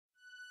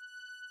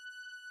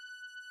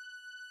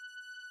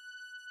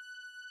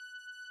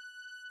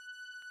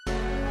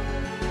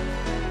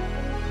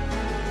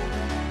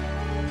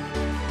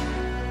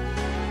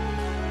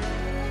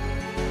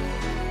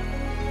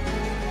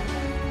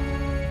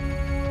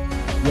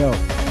Yo,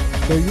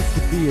 there used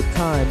to be a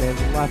time,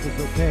 and life was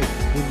okay,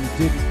 when you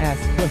didn't ask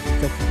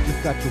questions, that you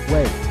just got your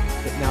way.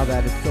 But now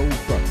that it's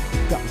over,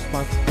 you've got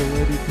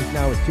responsibility, cause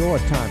now it's your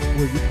time,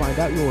 where you find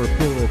out your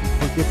ability.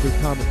 Forget the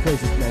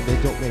commonplaces, man, they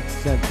don't make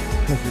sense,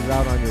 cause you're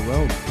out on your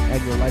own,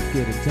 and your life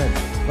get intense.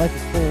 Life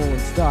is full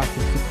and stocked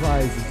with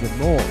surprises and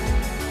more.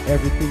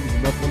 Everything you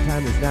loved one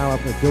time is now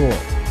out the door.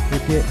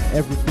 Forget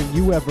everything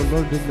you ever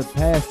learned in the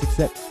past,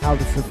 except how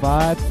to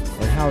survive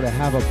and how to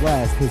have a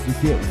blast, cause you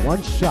get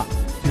one shot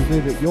to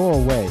live it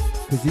your way,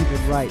 cause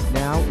even right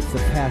now it's a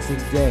passing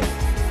day.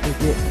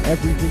 Forget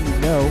everything you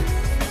know,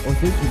 or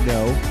think you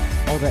know,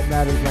 all that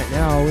matters right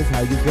now is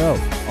how you go.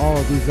 All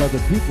of these other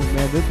people,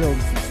 man, they're building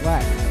some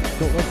slack.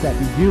 Don't let that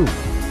be you,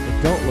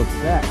 and don't look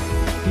back.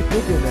 Keep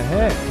looking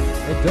ahead,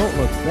 and don't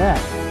look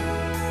back.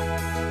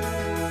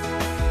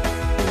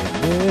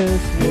 In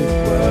this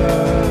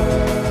world,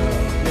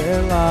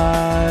 where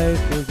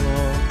life is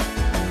long,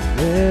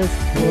 this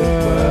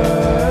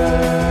world,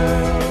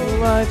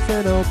 life's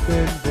an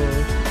open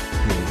book.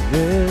 In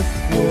this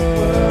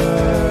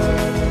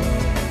world,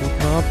 no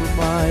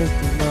compromise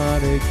does not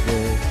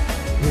exist.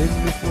 In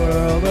this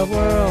world of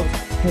worlds,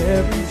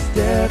 every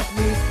step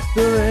meets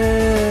the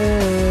rest.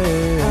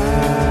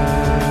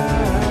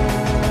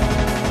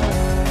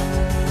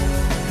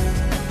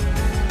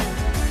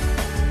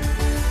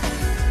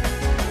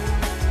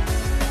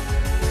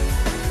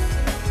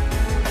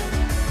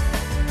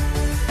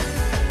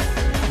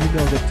 You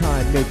know the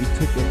time may be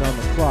ticking on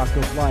the clock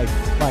of life,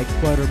 like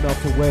butter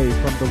melts away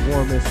from the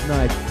warmest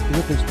night. But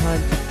if there's time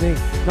to think,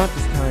 not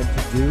just time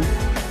to do,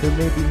 there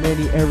may be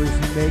many errors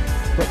you make,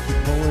 but keep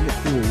pulling it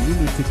through. You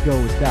need to go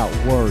without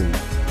worry.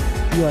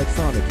 Be like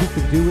Sonic, he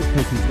can do it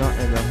cause he's not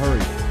in a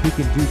hurry. He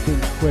can do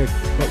things quick,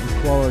 but with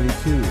quality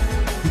too.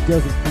 He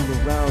doesn't fool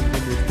around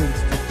when there's things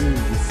to do.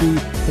 You see,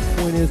 the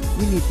point is,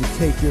 you need to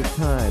take your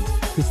time.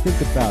 Cause think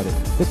about it,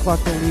 the clock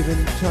don't even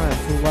chime.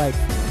 So like,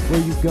 where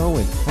you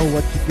going? Or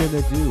what you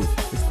gonna do?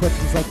 It's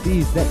questions like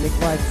these that make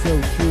life so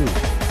true.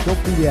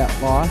 Don't be at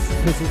loss,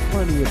 cause there's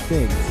plenty of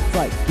things. It's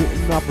like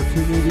getting an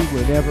opportunity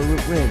whenever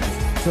it rings.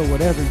 So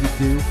whatever you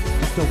do,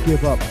 just don't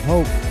give up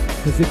hope.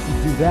 Cause if you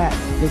do that,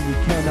 then you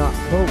cannot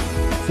cope.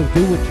 So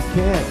do what you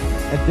can,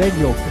 and then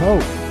you'll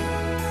cope.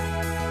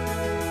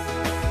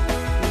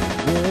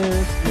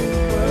 This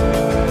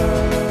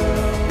world,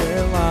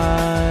 where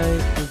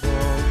life is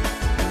long.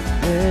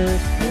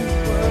 This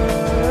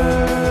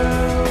world,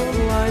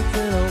 life's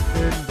an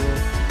open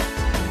book.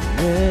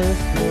 This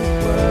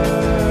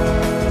world,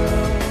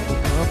 the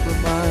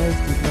compromise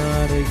does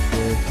not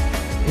exist.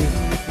 In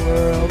this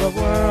world of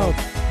worlds,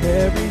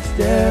 every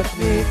step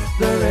meets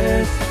the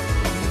rest.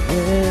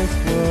 This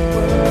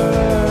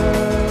world,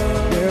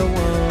 where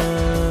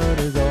one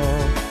is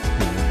all.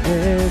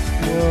 This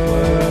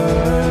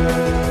world,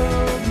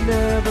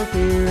 never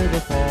fear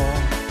the fall.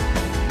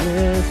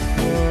 This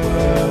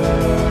world,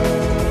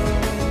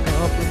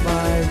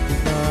 compromise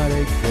does not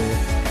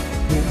exist.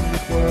 In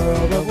this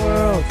world of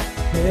worlds,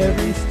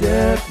 every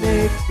step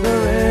makes the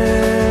rest.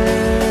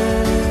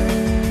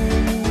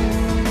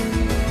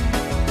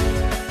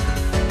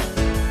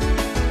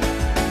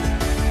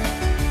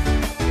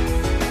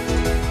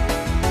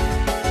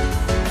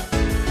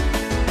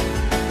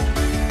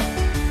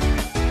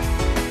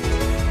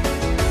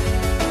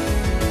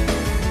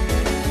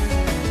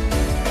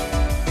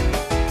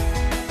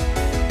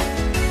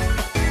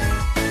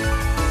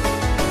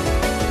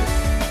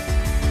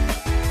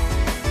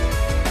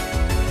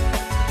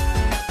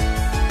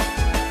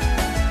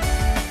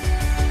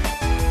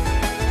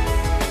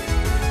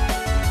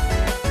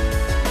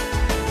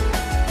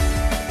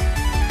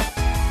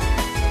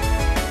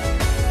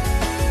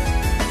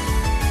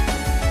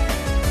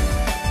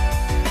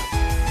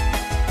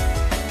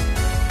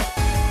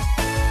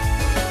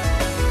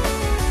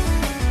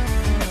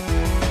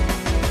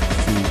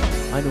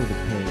 I know the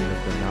pain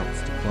of the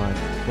mountains to climb,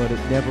 but it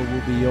never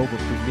will be over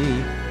for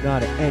me,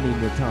 not at any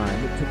more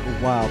time. It took a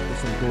while for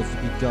some goals to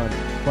be done,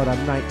 but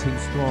I'm 19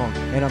 strong,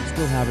 and I'm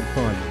still having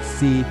fun.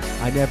 See,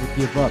 I never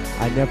give up,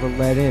 I never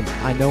let in,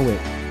 I know it.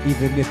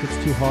 Even if it's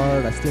too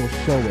hard, I still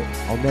show it.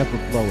 I'll never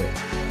blow it,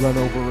 run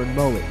over and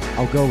mow it,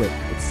 I'll go it.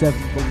 It's 7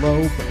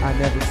 below, but I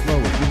never slow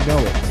it, you know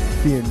it.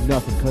 Fear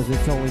nothing, cause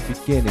it's only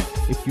beginning.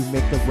 If you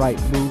make the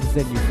right moves,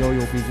 then you know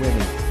you'll be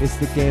winning. It's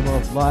the game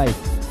of life.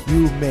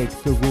 You make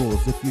the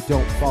rules. If you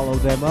don't follow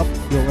them up,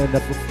 you'll end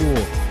up a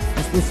fool.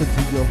 Just listen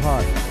to your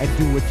heart and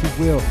do what you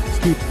will.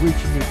 Just keep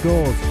reaching your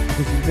goals,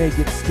 because you may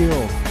get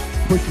skill.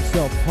 Push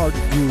yourself hard to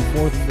do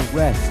more than the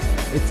rest.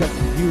 It's up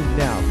to you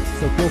now,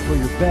 so go for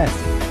your best.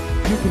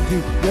 You can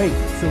do great,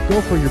 so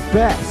go for your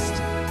best.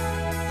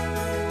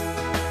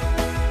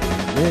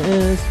 In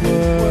this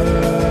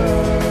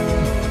world,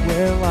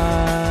 where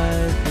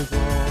life is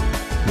long.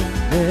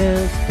 In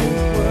this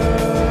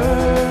world,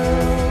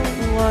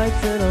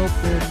 life's an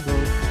open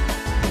book.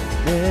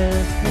 In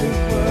this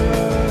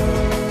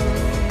world,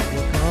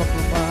 where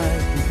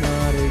compromise does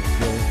not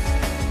exist.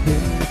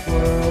 In this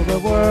world of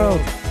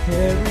worlds,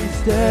 every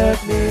step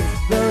needs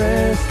the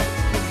rest.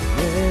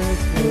 In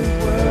this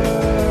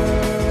world,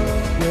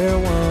 where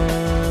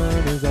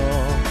one is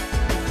all.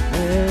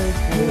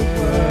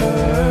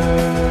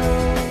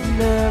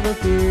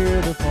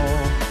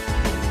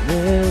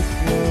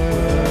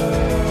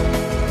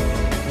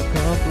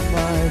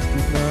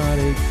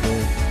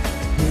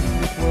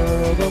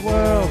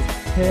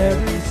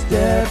 every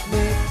step